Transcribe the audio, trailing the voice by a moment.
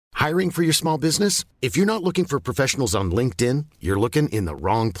Hiring for your small business? If you're not looking for professionals on LinkedIn, you're looking in the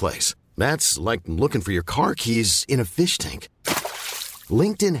wrong place. That's like looking for your car keys in a fish tank.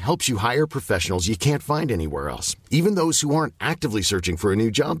 LinkedIn helps you hire professionals you can't find anywhere else, even those who aren't actively searching for a new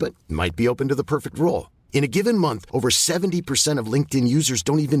job but might be open to the perfect role. In a given month, over 70% of LinkedIn users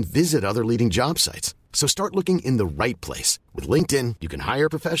don't even visit other leading job sites. So start looking in the right place. With LinkedIn, you can hire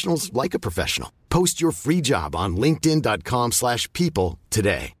professionals like a professional. Post your free job on linkedin.com/people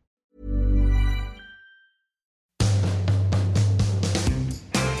today.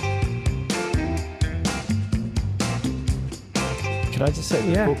 Can I just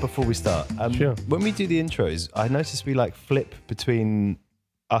say before we start? Sure. When we do the intros, I notice we like flip between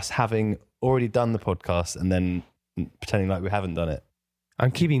us having already done the podcast and then pretending like we haven't done it. I'm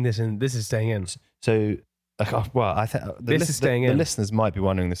keeping this in. This is staying in. So, I think This is staying in. The listeners might be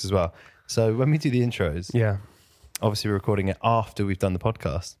wondering this as well. So when we do the intros, obviously we're recording it after we've done the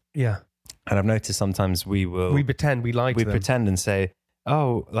podcast. Yeah. And I've noticed sometimes we pretend we lie to them. We pretend and say,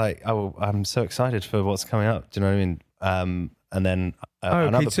 I'm so excited for what's coming up. Do you know what I mean? And then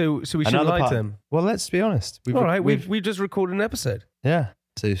so we should lie to them. Well, let's be honest. We've just recorded an episode. Yeah.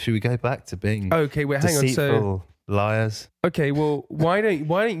 So should we go back to being hang on. So liars? Okay, well, why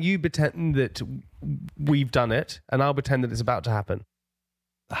don't you pretend that we've done it, and I'll pretend that it's about to happen.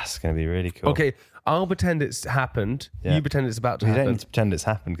 That's going to be really cool. Okay, I'll pretend it's happened. Yeah. You pretend it's about to happen. You don't need to pretend it's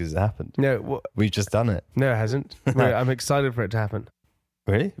happened because it happened. No, we've just done it. No, it hasn't. Right, I'm excited for it to happen.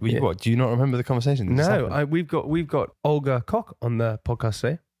 Really? What? Do you not remember the conversation? No, we've got Olga Koch on the podcast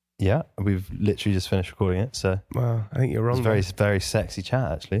today. Yeah, we've literally just finished recording it. So, well, I think you're wrong. It's very, very sexy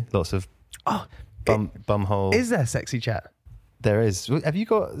chat actually. Lots of bumhole. Is there sexy chat? There is. Have you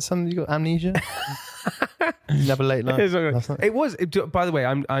got amnesia? Never late night. It was. By the way,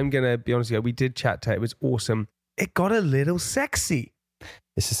 I'm gonna be honest with you. We did chat today. It was awesome. It got a little sexy.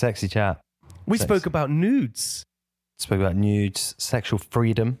 It's a sexy chat. We spoke about nudes. Spoke about nudes, sexual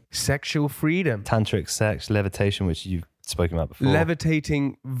freedom, tantric sex, levitation, which you've spoken about before.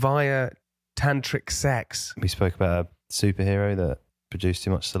 Levitating via tantric sex. We spoke about a superhero that produced too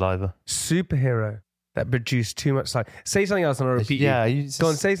much saliva. Superhero that produced too much saliva. Say something else and I'll repeat you. Go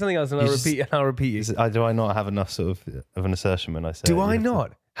on, say something else and I'll repeat you. Do I not have enough sort of an assertion when I say? Do I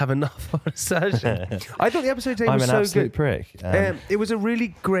not have enough of an assertion? I thought the episode today was so good. I'm an absolute prick. It was a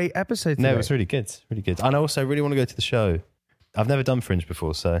really great episode today. No, it was really good. Really good. And I also really want to go to the show. I've never done Fringe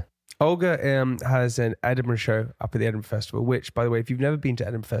before, so. Olga has an Edinburgh show up at the Edinburgh Festival, which, by the way, if you've never been to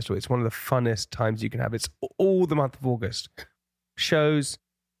Edinburgh Festival, it's one of the funnest times you can have. It's all the month of August. Shows,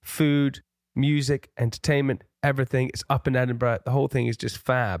 food, music, entertainment, everything. It's up in Edinburgh. The whole thing is just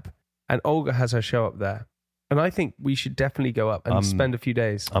fab. And Olga has her show up there. And I think we should definitely go up and spend a few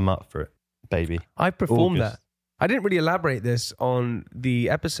days. I'm up for it, baby. I performed that. I didn't really elaborate this on the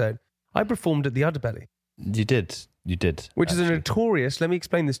episode. I performed at the Udderbelly. You did. Which is a notorious, let me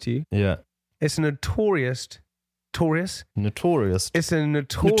explain this to you. Yeah. It's a notorious. Notorious,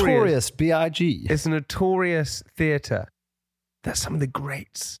 B.I.G. It's a notorious theatre. That's some of the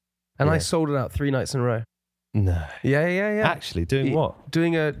greats. And I sold it out 3 nights in a row. No. Yeah. Actually, doing what?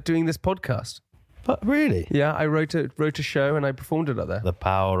 Doing this podcast. But really? Yeah, I wrote a show and I performed it up there. The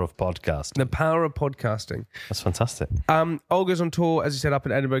power of podcasting. The power of podcasting. That's fantastic. Olga's on tour, as you said, up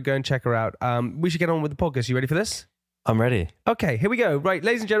in Edinburgh. Go and check her out. We should get on with the podcast. You ready for this? I'm ready. Okay, here we go. Right,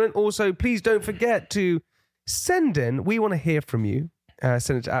 ladies and gentlemen, also, please don't forget to send in. We want to hear from you.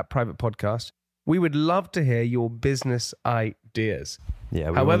 Send it to @PrivatePodcast. We would love to hear your business ideas.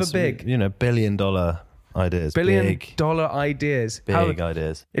 Yeah. However big. $1 billion ideas. $1 billion ideas. Big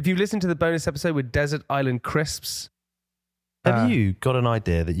ideas. If you listen to the bonus episode with Desert Island Crisps. Have you got an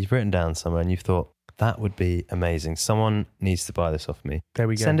idea that you've written down somewhere and you've thought, that would be amazing. Someone needs to buy this off me. There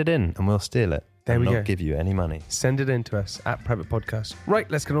we go. Send it in and we'll steal it. There we go. Not give you any money. Send it in to us @PrivatePodcast. Right,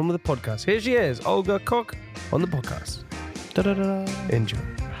 let's get on with the podcast. Here she is, Olga Koch on the podcast. Da-da-da. Enjoy.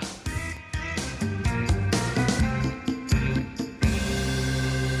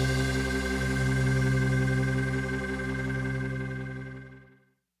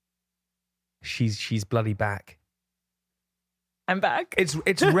 She's bloody back. I'm back. It's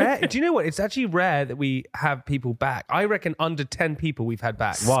rare. Do you know what? It's actually rare that we have people back. I reckon under 10 people we've had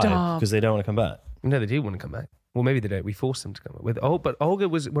back. Why? Stop. Because they don't want to come back. No, they do want to come back. Well, maybe they don't. We force them to come back. But Olga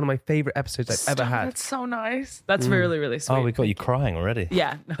was one of my favorite episodes I've ever had. That's so nice. That's really, really sweet. Oh, we got you crying already.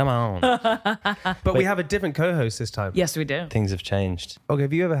 Yeah. Come on. But we have a different co-host this time. Yes, we do. Things have changed. Olga,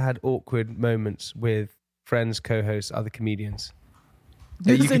 have you ever had awkward moments with friends, co-hosts, other comedians?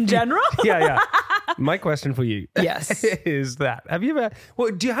 Just in general? Yeah. My question for you Yes. is that, have you ever,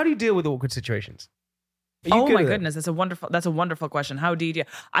 how do you deal with awkward situations? Are you Oh good my at it? goodness, that's a wonderful question. How do you?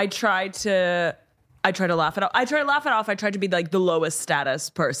 I try to laugh it off. I try to be like the lowest status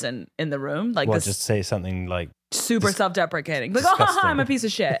person in the room, like Well, this just say something like, super self-deprecating, like disgusting. I'm a piece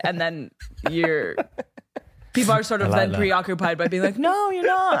of shit, and then people are sort of I like then that. preoccupied by being like, no, you're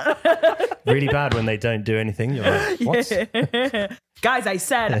not. really bad when they don't do anything. You're like, what? Guys, I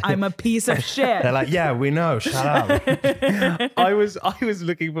said I'm a piece of shit. They're like, yeah, we know. Shut up. I was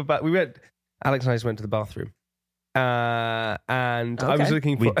looking for. Alex and I just went to the bathroom, and I was Okay.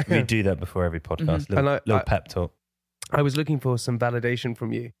 looking for. We do that before every podcast. And Little pep talk. I was looking for some validation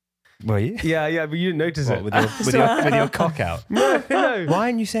from you. Were you? Yeah, but you didn't notice What, it. with your cock out? No. Why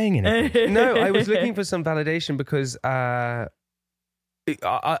aren't you saying anything? No, I was looking for some validation because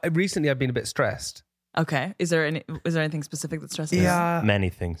recently I've been a bit stressed. Okay. Is there anything specific that stresses you? Yeah, Many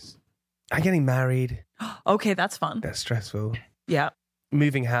things. I'm getting married. Okay, that's fun. That's stressful. Yeah.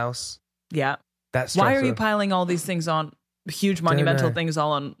 Moving house. Yeah. That's stressful. Why are you piling all these things on huge monumental things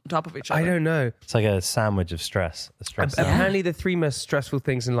all on top of each other? I don't know. It's like a sandwich of stress. A stress. Yeah. Apparently, the three most stressful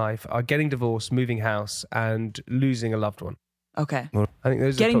things in life are getting divorced, moving house, and losing a loved one. Okay. I think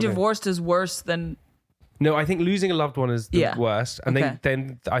those. Getting are probably- divorced is worse than No, I think losing a loved one is the Yeah. worst, and Okay.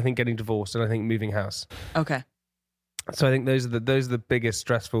 then I think getting divorced, and I think moving house. okay. So I think those are the biggest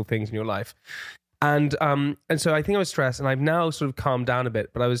stressful things in your life. And so I think I was stressed, and I've now sort of calmed down a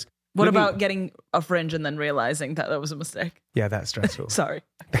bit. But I was. What looking- about getting a fringe and then realizing that was a mistake? Yeah, that's stressful. Sorry.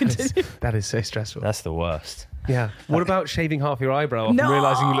 Continue. That is so stressful. That's the worst. Yeah. What about shaving half your eyebrow off No. and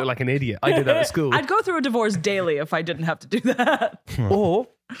realizing you look like an idiot? I did that at school. I'd go through a divorce daily if I didn't have to do that.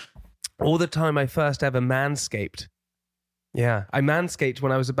 Or the time I first ever manscaped. Yeah, I manscaped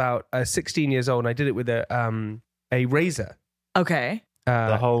when I was about 16 years old, and I did it with a razor. Okay.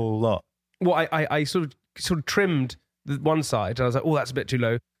 The whole lot. Well, I sort of trimmed the one side, and I was like, oh, that's a bit too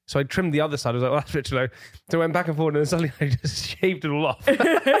low. So I trimmed the other side. I was like, oh, that's a bit too low. So I went back and forward, and then suddenly I just shaved it all off.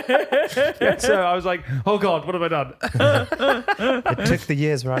 Yeah, so I was like, oh God, what have I done? It took the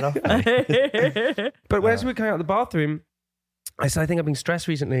years right off. me. But as we were coming out of the bathroom, I said, I think I've been stressed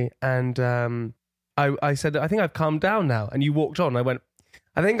recently. And I said, I think I've calmed down now. And you walked on. I went,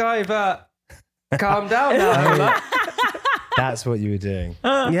 I think I've calmed down now. That's what you were doing.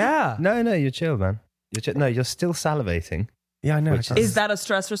 Yeah. No, you're chill, man. No, you're still salivating. Yeah, I know. Which Is that a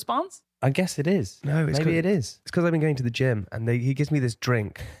stress response? I guess it is. No, it's Maybe it is. It's because I've been going to the gym, and he gives me this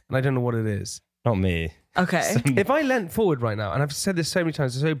drink, and I don't know what it is. Not me. Okay. If I leant forward right now, and I've said this so many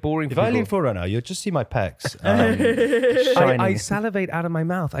times, it's so boring for If I people. lean forward right now, you'll just see my pecs I shining. salivate out of my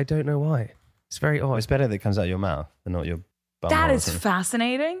mouth. I don't know why. It's very odd. It's better that it comes out of your mouth than not your bum. That or is something.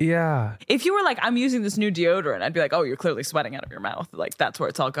 fascinating. Yeah. If you were like, I'm using this new deodorant, I'd be like, oh, you're clearly sweating out of your mouth. Like, that's where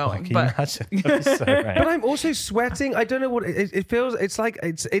it's all going. Can you But imagine? That'd be so random. But I'm also sweating. I don't know what it feels. It's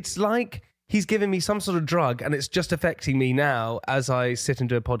like he's giving me some sort of drug, and it's just affecting me now as I sit and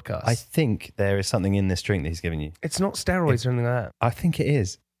do a podcast. I think there is something in this drink that he's giving you. It's not steroids or anything like that. I think it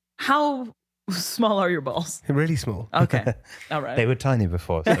is. how small are your balls? They're really small. Okay. All right. They were tiny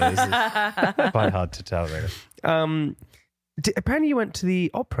before, so this is quite hard to tell, really. Apparently, you went to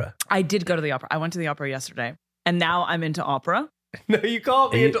the opera. I did go to the opera. I went to the opera yesterday, and now I'm into opera. No, you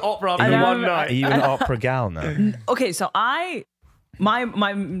can't Are you- into opera Are you, one are you an opera gal now? Okay, so my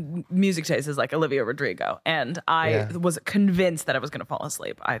music taste is like Olivia Rodrigo, and I was convinced that I was going to fall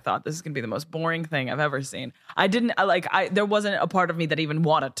asleep. I thought this is going to be the most boring thing I've ever seen. There wasn't a part of me that even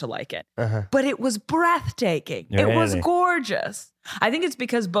wanted to like it, but it was breathtaking. It was Really? gorgeous. I think it's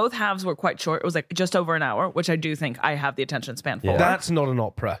because both halves were quite short. It was like just over an hour, which I do think I have the attention span for. Yeah. That's not an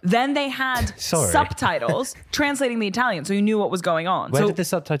opera. Then they had Sorry. subtitles translating the Italian, so you knew what was going on. Where so did the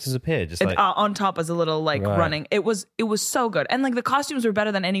subtitles appear? Just it, like on top as a little like Right. running. It was so good, and like the costumes were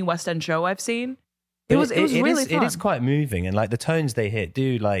better than any West End show I've seen. It But was really is, fun. It is quite moving, and like the tones they hit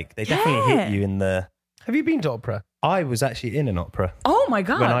they definitely hit you in the. Have you been to opera? I was actually in an opera Oh my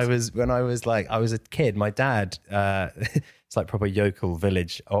god! when I was I was a kid. My dad, it's like proper yokel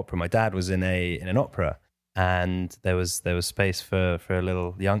village opera. My dad was in an opera, and there was space for a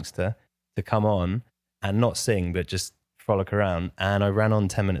little youngster to come on and not sing but just frolic around. And I ran on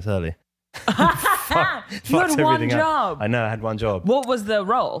 10 minutes early. you Fucked had one everything up. job. I know I had one job. What was the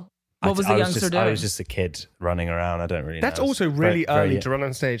role? What was the youngster doing? I was just a kid running around. I don't really know. That's I was also really very- early to run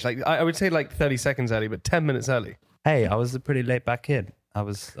on stage. Like I would say, like 30 seconds early, but 10 minutes early. Hey, I was a pretty laid back kid. I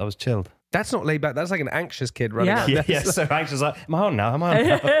was chilled. That's not laid back. That's like an anxious kid running. Yeah. out. Yeah, so anxious. Like, am I on now? Am I on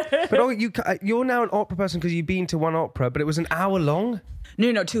now? But you're now an opera person because you've been to one opera, but it was an hour long,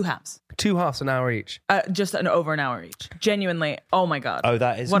 no, 2 halves. 2 halves an hour each. Just over an hour each. Genuinely, oh my god! Oh,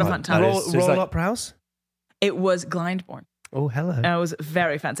 that is what a fun. fun time. That Royal, is- so it's Royal like- Opera House. It was Glyndebourne. Oh, hello. And it was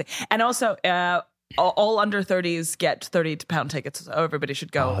very fancy. And also, all under 30s get 30-pound tickets, so everybody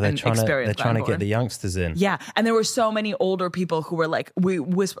should go and experience. They're trying to get the youngsters in. Yeah, and there were so many older people who were like,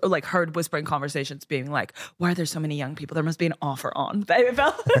 heard whispering conversations being like, "Why are there so many young people? There must be an offer on." They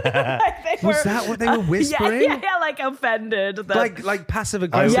felt like Was that what they were whispering? Yeah, like offended. That, Like passive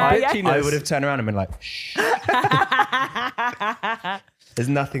aggressive bitchiness. I would have turned around and been like, shh. There's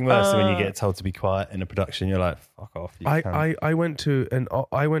nothing worse than when you get told to be quiet in a production. You're like, fuck off. I went to an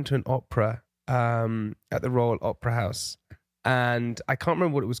opera at the Royal Opera House, and I can't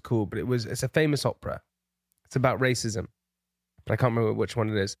remember what it was called, but it's a famous opera. It's about racism, but I can't remember which one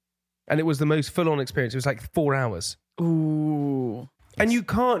it is. And it was the most full-on experience. It was like 4 hours. Ooh. And you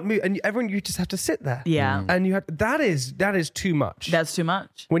can't move, and you just have to sit there. Yeah. And that is too much. That's too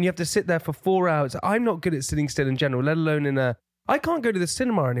much. When you have to sit there for 4 hours. I'm not good at sitting still in general, let alone I can't go to the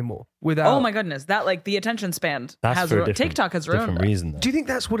cinema anymore without. Oh my goodness, that like the attention span TikTok has ruined different it. reason. Though. Do you think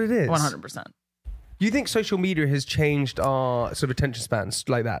that's what it is? 100%. You think social media has changed our sort of attention spans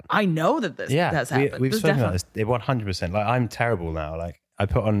like that? I know that this has happened. We've spoken about this. 100%. Like, I'm terrible now. Like, I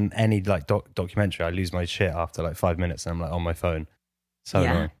put on any like documentary, I lose my shit after like 5 minutes, and I'm like on my phone. So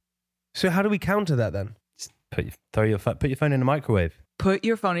annoying. So how do we counter that then? Just put your phone in the microwave. Put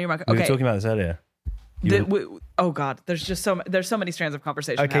your phone in your microwave. We were talking about this earlier. Oh God, there's so many strands of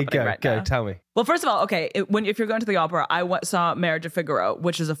conversation happening right now. Go, tell me. Well, first of all, okay, if you're going to the opera, I saw Marriage of Figaro,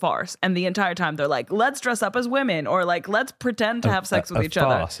 which is a farce, and the entire time they're like, let's dress up as women, or like, let's pretend to have sex with each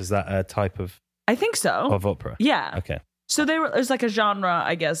other. Farce? Is that a type of? I think so. Of opera. Yeah. Okay. So there's like a genre,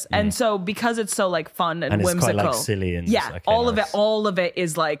 I guess, and so because it's so like fun and it's whimsical, quite like silly and all of it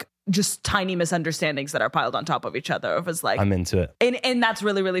is like just tiny misunderstandings that are piled on top of each other. It was like I'm into it, and that's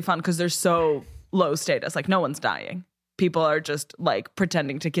really really fun because they're so low status. Like no one's dying. People are just like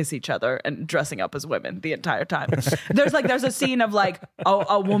pretending to kiss each other and dressing up as women the entire time. There's a scene of like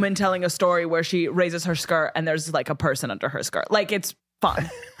a woman telling a story where she raises her skirt and there's like a person under her skirt. Like it's fun.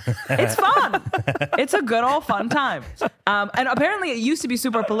 It's fun. It's a good old fun time. And apparently it used to be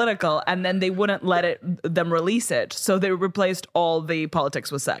super political and then they wouldn't let them release it. So they replaced all the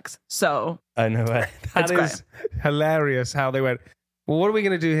politics with sex. So oh no way. That is hilarious how they went, well, what are we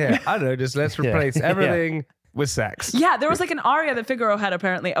going to do here? I don't know, just let's replace everything with sex. Yeah, there was like an aria that Figaro had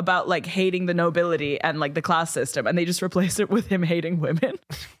apparently about like hating the nobility and like the class system, and they just replaced it with him hating women.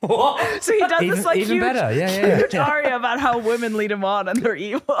 What? So he does this like even huge, better. Huge aria about how women lead him on and they're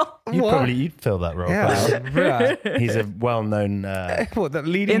evil. You'd fill that role. Yeah. He's a well-known that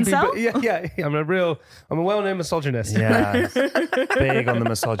leading incel? People, yeah. I'm a well-known misogynist. Yeah, big on the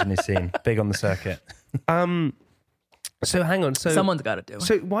misogyny scene, big on the circuit. So hang on. So someone's got to do it.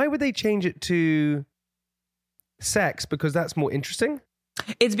 So why would they change it to sex? Because that's more interesting?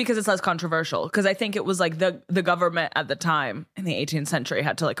 It's because it's less controversial. Because I think it was like the government at the time in the 18th century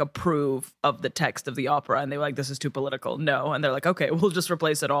had to like approve of the text of the opera, and they were like, this is too political. No. And they're like, okay, we'll just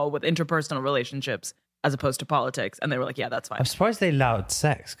replace it all with interpersonal relationships as opposed to politics. And they were like, yeah, that's fine. I'm surprised they allowed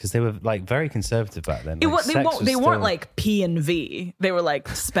sex because they were like very conservative back then. They weren't like P and V. They were like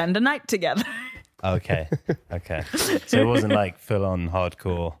spend a night together. Okay. So it wasn't like full on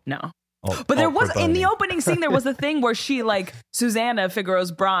hardcore. No. But there was in the opening scene, there was a thing where she like Susanna,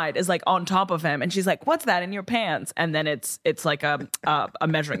 Figaro's bride, is like on top of him and she's like, what's that in your pants? And then it's like a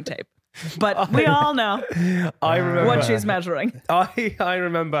measuring tape. But we all know I remember what she's measuring. I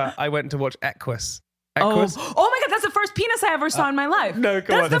remember I went to watch Equus. Oh my God, that's the first penis I ever saw in my life. No,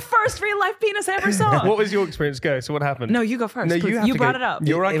 come on. That's the first real life penis I ever saw. What was your experience? Go. So what happened? No, you go first. No, you brought it up.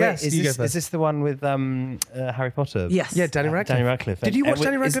 You're our guest. Is this the one with Harry Potter? Yes. Yeah, Daniel Radcliffe. Daniel Radcliffe. Did you watch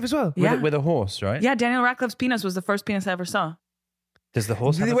Daniel Radcliffe as well? Yeah. With a horse, right? Yeah, Daniel Radcliffe's penis was the first penis I ever saw. Does the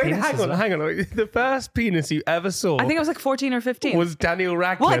horse have a Wait, penis? hang on. The first penis you ever saw, I think I was like 14 or 15. was Daniel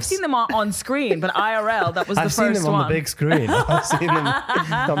Radcliffe. Well, I've seen them on screen, but IRL, that was the I've first seen them on one. the big screen. I've seen them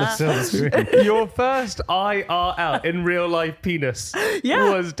on the silver screen. Your first IRL in real life penis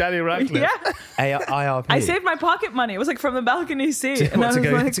was Daniel Radcliffe. Yeah. IRP. I saved my pocket money. It was like from the balcony seat.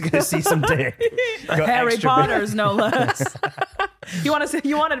 To go see some dick. Harry Potter's, no less. You want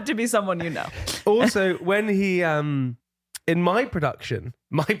it to be someone you know. Also, when he in my production.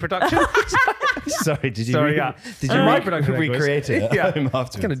 Sorry, did you? Sorry, Did you my production recreate it at home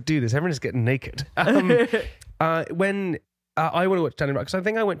afterwards? I'm going to do this. Everyone's getting naked. When I want to watch Daniel Radcliffe, because I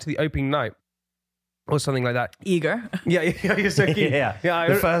think I went to the opening night or something like that. Eager. Yeah, you're so keen. Yeah.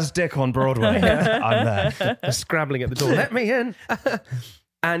 The first dick on Broadway. I'm there. They're scrabbling at the door. Let me in.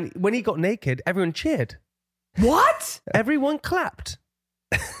 And when he got naked, everyone cheered. What? Everyone clapped.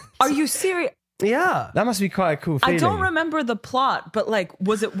 Are you serious? Yeah. That must be quite a cool feeling. I don't remember the plot, but like,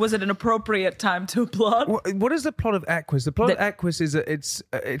 was it an appropriate time to applaud? What is the plot of Equus? The plot of Equus is it's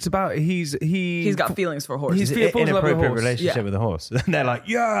about he's got feelings for horses. He's It's falls in love with a inappropriate horse. relationship Yeah. with a horse. And they're like,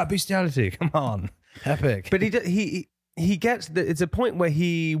 yeah, bestiality, come on, epic. But he gets it's a point where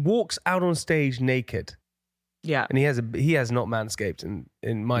he walks out on stage naked, Yeah. and he has not manscaped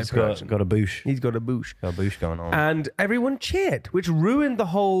in my He's production. got a boosh. He's got a boosh. Got a boosh going on. And everyone cheered, which ruined the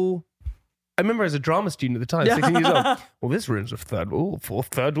whole. I remember as a drama student at the time, 16 years old. Well, this ruins the third wall,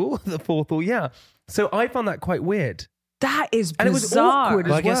 third wall, the fourth wall. Yeah. So I found that quite weird. That is bizarre. And it was awkward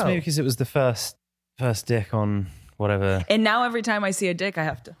Well, as I guess well. maybe because it was the first dick on whatever. And now every time I see a dick, I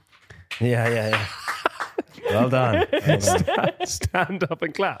have to. Yeah. Well done. Stand up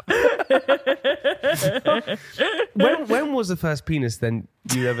and clap. when was the first penis then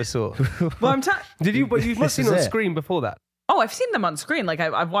you ever saw? Well, Did you? But you must have This seen it on is it. screen before that. Oh, I've seen them on screen. Like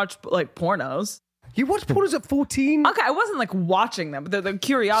I've watched like pornos. You watched pornos at 14? Okay, I wasn't like watching them, but the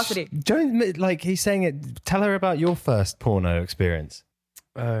curiosity. Don't, like, he's saying it. Tell her about your first porno experience.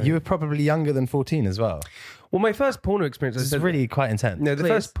 You were probably younger than 14 as well. Well, my first porno experience. This is really quite intense. No, the Please.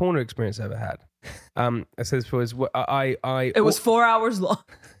 first porno experience I ever had. I said this before. Is It was 4 hours long.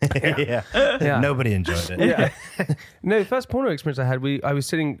 Yeah. Nobody enjoyed it. Yeah. No, the first porno experience I had, I was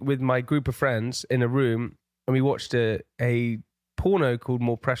sitting with my group of friends in a room and we watched a porno called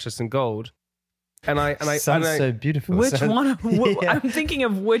More Precious Than Gold. And I Sounds so beautiful. Which one? Yeah. I'm thinking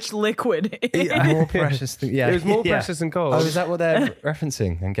of which liquid. More precious thing. Yeah. It was More Yeah. Precious Than Gold. Oh, is that what they're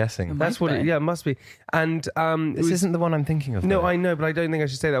referencing? I'm guessing. That's what it, yeah, it must be. And This isn't the one I'm thinking of. no, though. I know, but I don't think I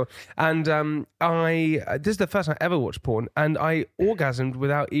should say that one. And this is the first time I ever watched porn, and I orgasmed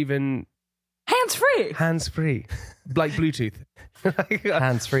without even Hands free. hands free, like Bluetooth.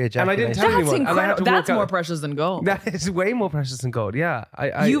 Hands-free And I didn't ejaculation. tell That's anyone. And I had incredible. to That's walk more out. precious than gold. That is way more precious than gold. Yeah,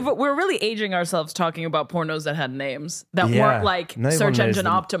 We're really aging ourselves talking about pornos that had names that Yeah. weren't like No one search knows engine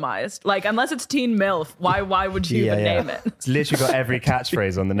them. optimized. Like unless it's Teen MILF, why would you even name it? It's literally got every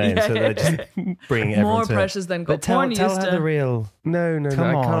catchphrase on the name, so they're just bringing everyone More to it. precious than gold. But tell Porn her used to. the real. no, Come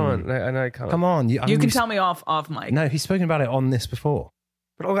I on. can't. No, I can't. Come on, You can tell me off mic. No, he's spoken about it on this before.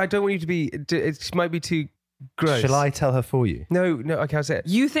 But I don't want you to be. It might be too gross. Shall I tell her for you? No. Okay, I'll say it.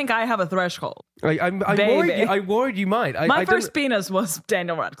 You think I have a threshold? I'm Baby. worried. I'm worried you might. My first penis was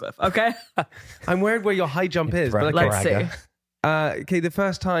Daniel Radcliffe. Okay, I'm worried where your high jump is. But Bragger. okay. let's see. Okay, the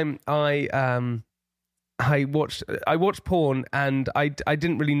first time I watched porn and I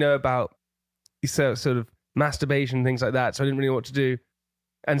didn't really know about sort of masturbation, things like that, so I didn't really know what to do.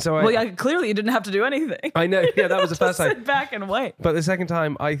 And so Well, yeah, clearly you didn't have to do anything. I know, yeah, that was the first Just time. sit back and wait. But the second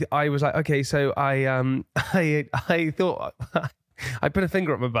time I was like, okay, so I thought I put a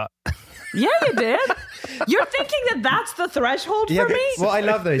finger up my butt. Yeah, you did. You're thinking that that's the threshold for me? What I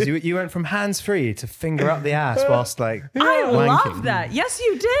love though is you went from hands-free to finger up the ass whilst like I wanking. love that. Yes,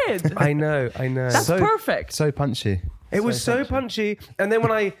 you did. I know. That's perfect. So punchy. It was so punchy. And then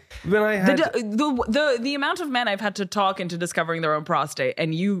when I had The amount of men I've had to talk into discovering their own prostate,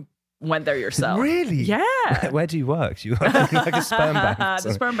 and you went there yourself. really, Yeah. Where do you work? Do you work in like a sperm bank? or The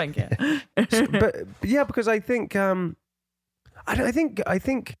something? sperm bank, yeah. but yeah, because I think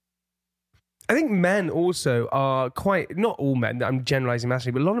I think men also are quite, not all men, I'm generalizing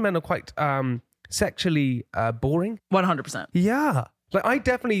massively, but a lot of men are quite sexually boring. 100%. Yeah. Like I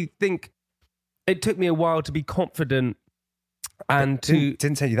definitely think it took me a while to be confident and to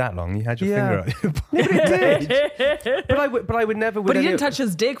Didn't take you that long. You had your Yeah. finger up. No, but it did. But I would never. But he didn't touch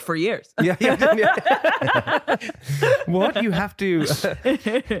his dick for years. Yeah. What you have to?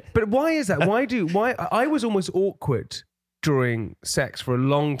 But why is that? Why I was almost awkward during sex for a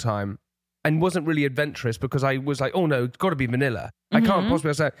long time, and wasn't really adventurous because I was like, oh no, it's got to be vanilla. I can't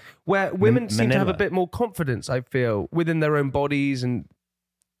possibly say where women seem to have a Manila. bit more confidence. I feel within their own bodies and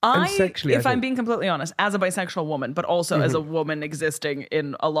sexually, I if I'm think. being completely honest, as a bisexual woman, but also as a woman existing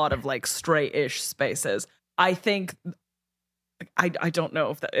in a lot of like straight-ish spaces, I think I don't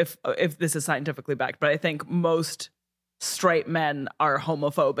know if this is scientifically backed, but I think most straight men are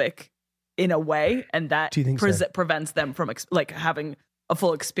homophobic in a way, and that Do you think so? prevents them from like having a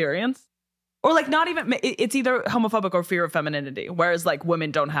full experience. Or like not even, it's either homophobic or fear of femininity, whereas like women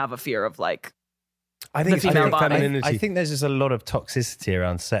don't have a fear of like, I think the it's female about body. femininity. I think there's just a lot of toxicity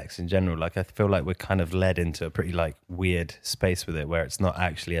around sex in general. Like I feel like we're kind of led into a pretty like weird space with it, where it's not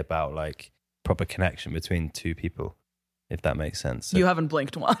actually about like proper connection between two people, if that makes sense. So you haven't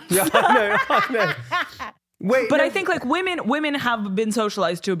blinked once. Yeah, I know. Wait, But no, I think like women have been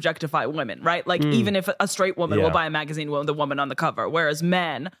socialized to objectify women, right? Like even if a straight woman Yeah. will buy a magazine with the woman on the cover, whereas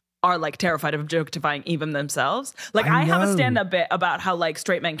men are like terrified of objectifying even themselves. Like I have a stand-up bit about how like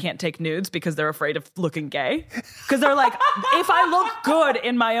straight men can't take nudes because they're afraid of looking gay. Because they're like, if I look good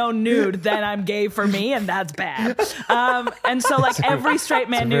in my own nude, then I'm gay for me, and that's bad. And so like every straight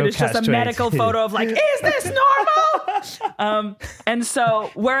man nude is just a medical photo of like, is this normal? And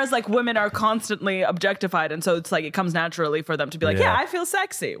so whereas like women are constantly objectified, and so it's like it comes naturally for them to be like, yeah, I feel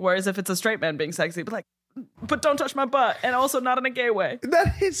sexy. Whereas if it's a straight man being sexy, but like, but don't touch my butt, and also not in a gay way.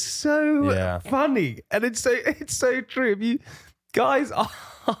 That is so funny, and it's so true. If you guys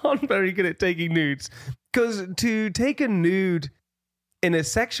aren't very good at taking nudes, because to take a nude in a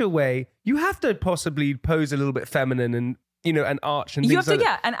sexual way, you have to possibly pose a little bit feminine and and arch and things. You have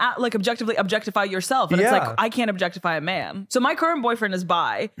to and like objectively objectify yourself, and it's like I can't objectify a man. So my current boyfriend is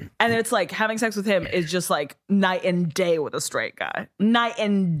bi, and it's like having sex with him is just like night and day with a straight guy. Night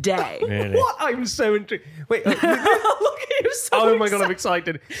and day. Really? What? I'm so intrigued. Wait, look at you! So my god, I'm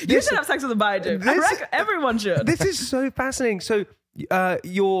excited. You should have sex with a bi dude. I reckon everyone should. This is so fascinating. So,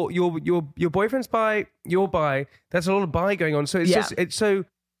 your boyfriend's bi, you're bi. There's a lot of bi going on. So it's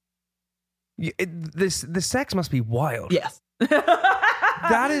the sex must be wild. Yes.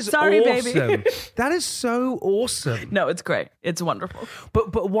 That is Sorry, awesome. baby. That is so awesome. No, it's great. It's wonderful.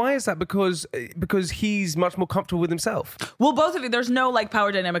 But why is that? Because he's much more comfortable with himself. Well, both of you, there's no like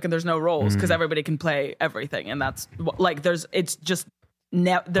power dynamic and there's no roles because everybody can play everything, and that's like there's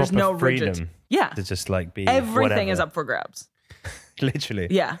Proper no freedom. rigid. Yeah, To just like be everything whatever. is up for grabs. Literally.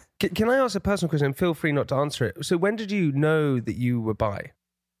 Yeah. Can I ask a personal question? Feel free not to answer it. So when did you know that you were bi?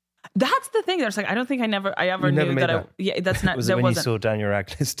 That's the thing. There's like I don't think I ever knew that. That's not. Was there it when wasn't. you saw Daniel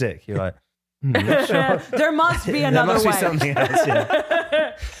Radcliffe's dick? You're like, not sure. There must be There another must way. be something else.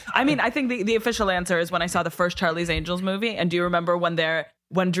 Yeah. I mean, I think the official answer is when I saw the first Charlie's Angels movie. And do you remember when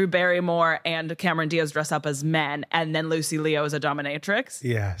Drew Barrymore and Cameron Diaz dress up as men, and then Lucy Liu is a dominatrix?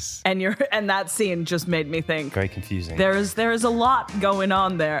 Yes. And that scene just made me think Very confusing. there is a lot going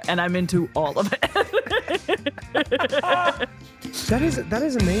on there, and I'm into all of it. That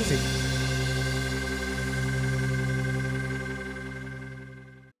is amazing.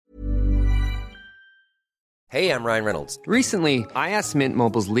 Hey, I'm Ryan Reynolds. Recently, I asked Mint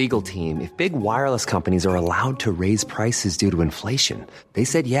Mobile's legal team if big wireless companies are allowed to raise prices due to inflation. They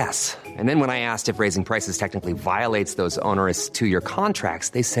said yes. And then when I asked if raising prices technically violates those onerous 2-year contracts,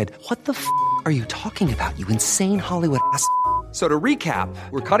 they said, "What the f*** are you talking about, you insane Hollywood ass?" So to recap,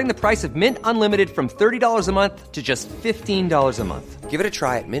 we're cutting the price of Mint Unlimited from $30 a month to just $15 a month. Give it a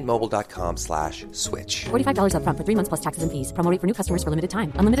try at mintmobile.com/switch. $45 up front for 3 months plus taxes and fees. Promo rate for new customers for limited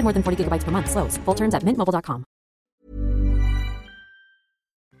time. Unlimited more than 40 gigabytes per month. Slows full terms at mintmobile.com.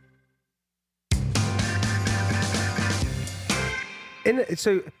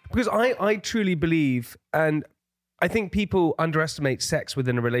 Because I truly believe, and I think people underestimate sex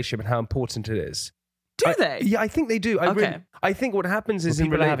within a relationship and how important it is. Do they? Yeah, I think they do. I think what happens is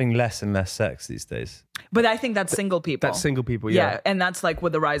people are having less and less sex these days. But I think that's single people. That's single people, yeah. And that's like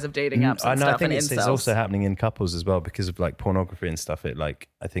with the rise of dating apps and I stuff. think and it's also happening in couples as well because of like pornography and stuff. I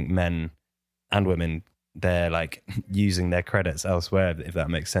think men and women, they're like using their credits elsewhere, if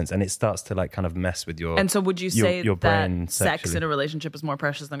that makes sense. And it starts to like kind of mess with your. And so would you say your that brain sex sexually. in a relationship is more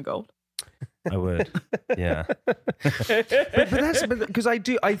precious than gold? I would. Yeah. but that's because I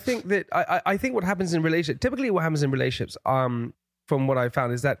think that I think what happens in relationships, typically what happens in relationships, from what I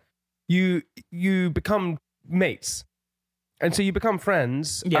found is that you become mates. And so you become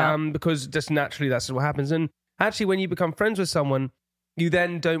friends, because just naturally that's what happens. And actually when you become friends with someone, you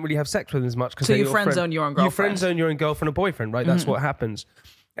then don't really have sex with them as much. So you friend zone your own girlfriend. You friend zone your own girlfriend or boyfriend, right? That's what happens.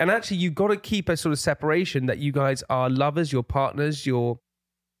 And actually you've got to keep a sort of separation that you guys are lovers, your partners, your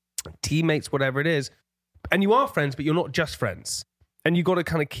teammates, whatever it is. And you are friends, but you're not just friends. And you got to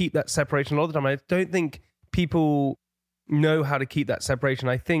kind of keep that separation a lot of the time. I don't think people know how to keep that separation.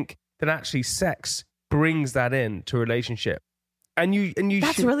 I think that actually sex brings that in to a relationship. And you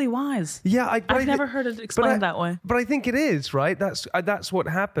That's really wise. Yeah, I've never heard it explained that way. But I think it is, right? That's what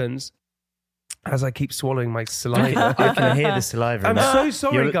happens. As I keep swallowing my saliva. I can hear the saliva. I'm so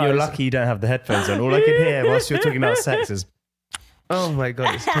sorry, guys. You're lucky you don't have the headphones on. All I can hear whilst you're talking about sex is... Oh my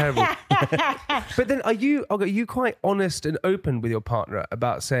God, it's terrible. But then are you quite honest and open with your partner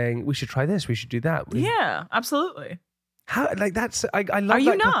about saying, we should try this, we should do that? Yeah, absolutely. How, like that's, I love Are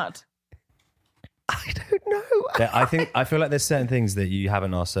you that not? I don't know. Yeah, I feel like there's certain things that you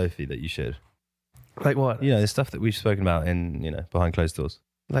haven't asked Sophie that you should. Like what? You know, the stuff that we've spoken about in, behind closed doors.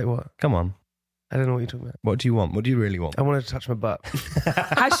 Like what? Come on. I don't know what you're talking about. What do you want? What do you really want? I want to touch my butt.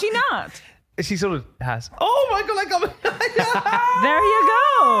 Has she not? She sort of has. Oh my God, I got me. There you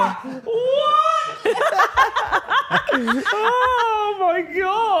go. Oh my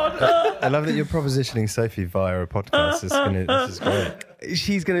God. I love that you're propositioning Sophie via a podcast. This is great.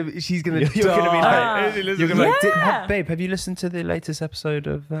 She's gonna You're going to be Ah. like, you're gonna be like, Yeah. babe, have you listened to the latest episode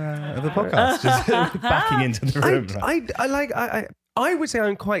of the podcast? Just backing into the room. I would say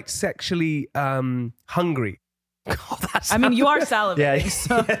I'm quite sexually hungry. God, that's I mean, you are salivating.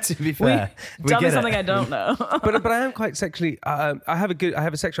 Yeah, to be fair. We Tell me get it. something I don't know. but I am quite sexually. I have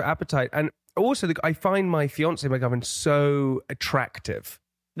a sexual appetite, and also I find my fiance, my girlfriend, so attractive.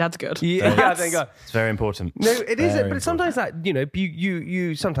 That's good. Yeah, there you go. It's very important. No, it is. Very But sometimes that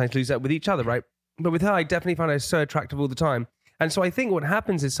you sometimes lose that with each other, right? But with her, I definitely find her so attractive all the time. And so I think what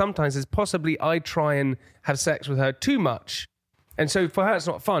happens is sometimes is possibly I try and have sex with her too much, and so for her it's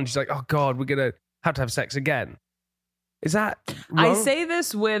not fun. She's like, oh God, we're gonna have to have sex again. Is that wrong? I say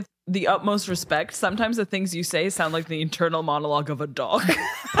this with the utmost respect. Sometimes the things you say sound like the internal monologue of a dog.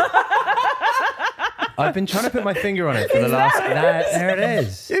 I've been trying to put my finger on it for the last. There it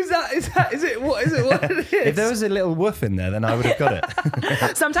is. Is it what it is? If there was a little woof in there, then I would have got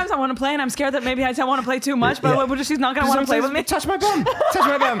it. Sometimes I want to play and I'm scared that maybe I don't want to play too much, but she's not going to want to play with me. Touch my bum. Touch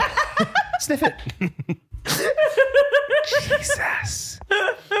my bum. Sniff it. Jesus.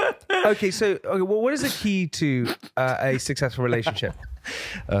 Okay, what is the key to a successful relationship?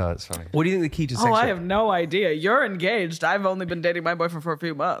 Oh, that's funny. What do you think the key to sex? Oh, I have no idea. You're engaged. I've only been dating my boyfriend for a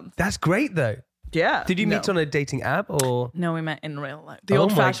few months. That's great though. Yeah. Did you meet on a dating app or? No, we met in real life. The Oh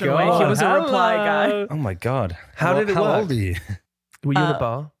old-fashioned my way. He God. was a reply guy. Oh my God. How did it How work? old are you? Were you in a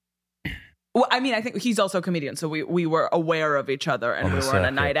bar? Well, I mean, I think he's also a comedian, so we were aware of each other, and On we the were on a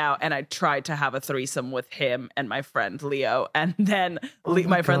circuit. night out, and I tried to have a threesome with him and my friend Leo, and then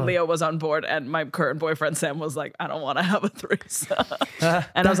my friend God. Leo was on board, and my current boyfriend Sam was like, "I don't want to have a threesome,"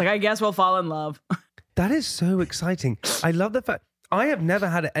 and I was like, "I guess we'll fall in love." That is so exciting. I love the fact I have never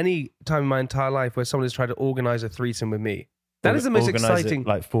had any time in my entire life where someone has tried to organize a threesome with me. That is the most Organise exciting. it,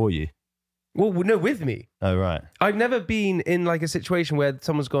 like for you. Well, no, with me. Oh, right. I've never been in like a situation where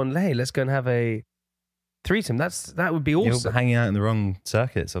someone's gone, "Hey, let's go and have a threesome." That would be awesome. You're hanging out in the wrong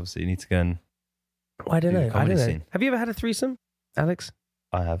circuits, obviously. You need to go and. I don't do the know. I comedy don't know. scene. Have you ever had a threesome, Alex?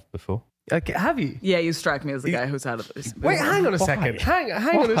 I have before. Okay, have you? Yeah, you strike me as the guy who's had a threesome. Wait, hang on a Why? second. Hang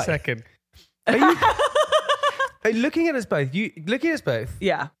on a Why? second. Are you looking at us both?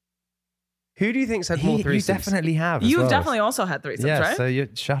 Yeah, Who do you think's had more You threesomes? definitely have. as you've well. definitely also had threesomes, Yeah, right? so you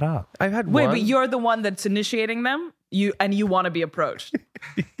shut up. I've had Wait, one. but you're the one that's initiating them. You want to be approached.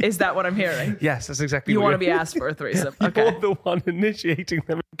 Is that what I'm hearing? Yes, that's exactly You what want to be asked for a threesome. You're Okay. the one initiating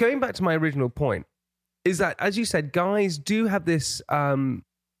them. Going back to my original point, is that, as you said, guys do have this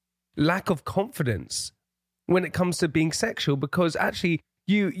lack of confidence when it comes to being sexual because actually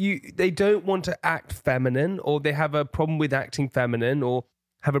they don't want to act feminine, or they have a problem with acting feminine, or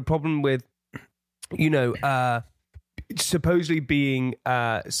have a problem with, supposedly being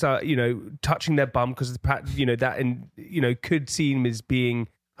touching their bum because that could seem as being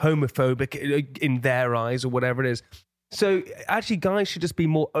homophobic in their eyes or whatever it is. So actually guys should just be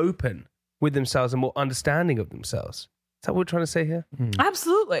more open with themselves and more understanding of themselves. Is that what we're trying to say here?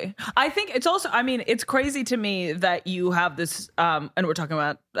 Absolutely. I think it's also, I mean, it's crazy to me that you have this, and we're talking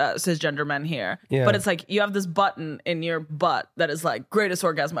about cisgender men here, Yeah. but it's like you have this button in your butt that is like greatest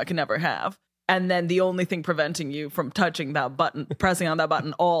orgasm I can never have. And then the only thing preventing you from touching that button, pressing on that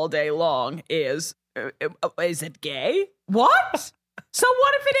button all day long is it gay? What? So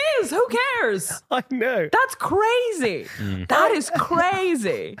what if it is? Who cares? I know. That's crazy. That is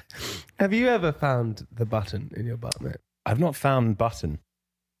crazy. Have you ever found the button in your butt, mate? I've not found button.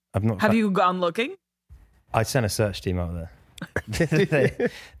 Have you gone looking? I sent a search team out there.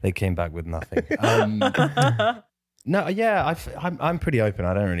 they came back with nothing. No, yeah, I'm pretty open.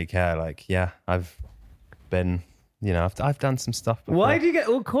 I don't really care. Like, yeah, I've been, I've done some stuff before. Why do you get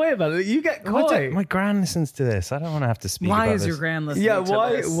all coy about it? You get coy. My gran listens to this. I don't want to have to speak Why about is this. your gran listening Yeah, to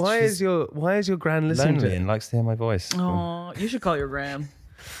why? this? Why is your gran listening Lonely to and it? likes to hear my voice. Oh, you should call your gran.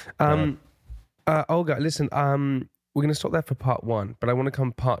 Olga, listen. We're going to stop there for part 1, but I want to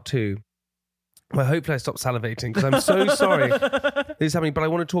come part 2. Well, hopefully I stop salivating because I'm so sorry this is happening. But I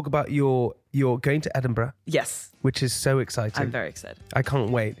want to talk about your going to Edinburgh, Yes, which is so exciting. I'm very excited. I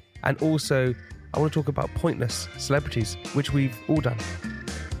can't wait. And also, I want to talk about pointless celebrities, which we've all done.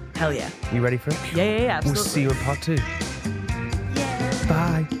 Hell yeah. You ready for it? Yeah, absolutely. We'll see you in part 2.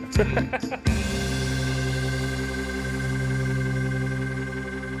 Bye.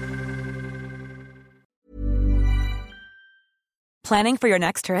 Planning for your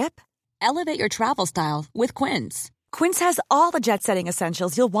next trip? Elevate your travel style with Quince. Quince has all the jet-setting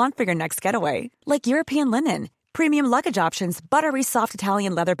essentials you'll want for your next getaway, like European linen, premium luggage options, buttery soft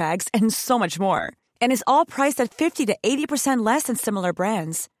Italian leather bags, and so much more. And is all priced at 50 to 80% less than similar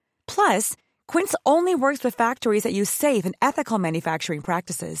brands. Plus, Quince only works with factories that use safe and ethical manufacturing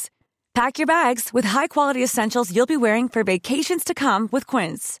practices. Pack your bags with high-quality essentials you'll be wearing for vacations to come with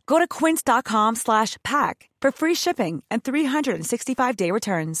Quince. Go to quince.com/pack for free shipping and 365-day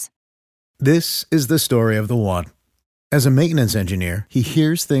returns. This is the story of the one. As a maintenance engineer, he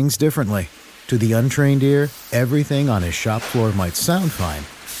hears things differently. To the untrained ear, everything on his shop floor might sound fine,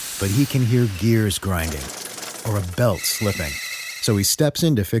 but he can hear gears grinding or a belt slipping. So he steps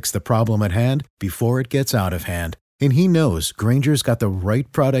in to fix the problem at hand before it gets out of hand. And he knows Grainger's got the right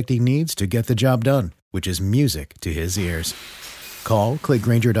product he needs to get the job done, which is music to his ears. Call, click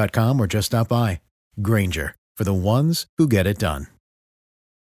Grainger.com, or just stop by. Grainger, for the ones who get it done.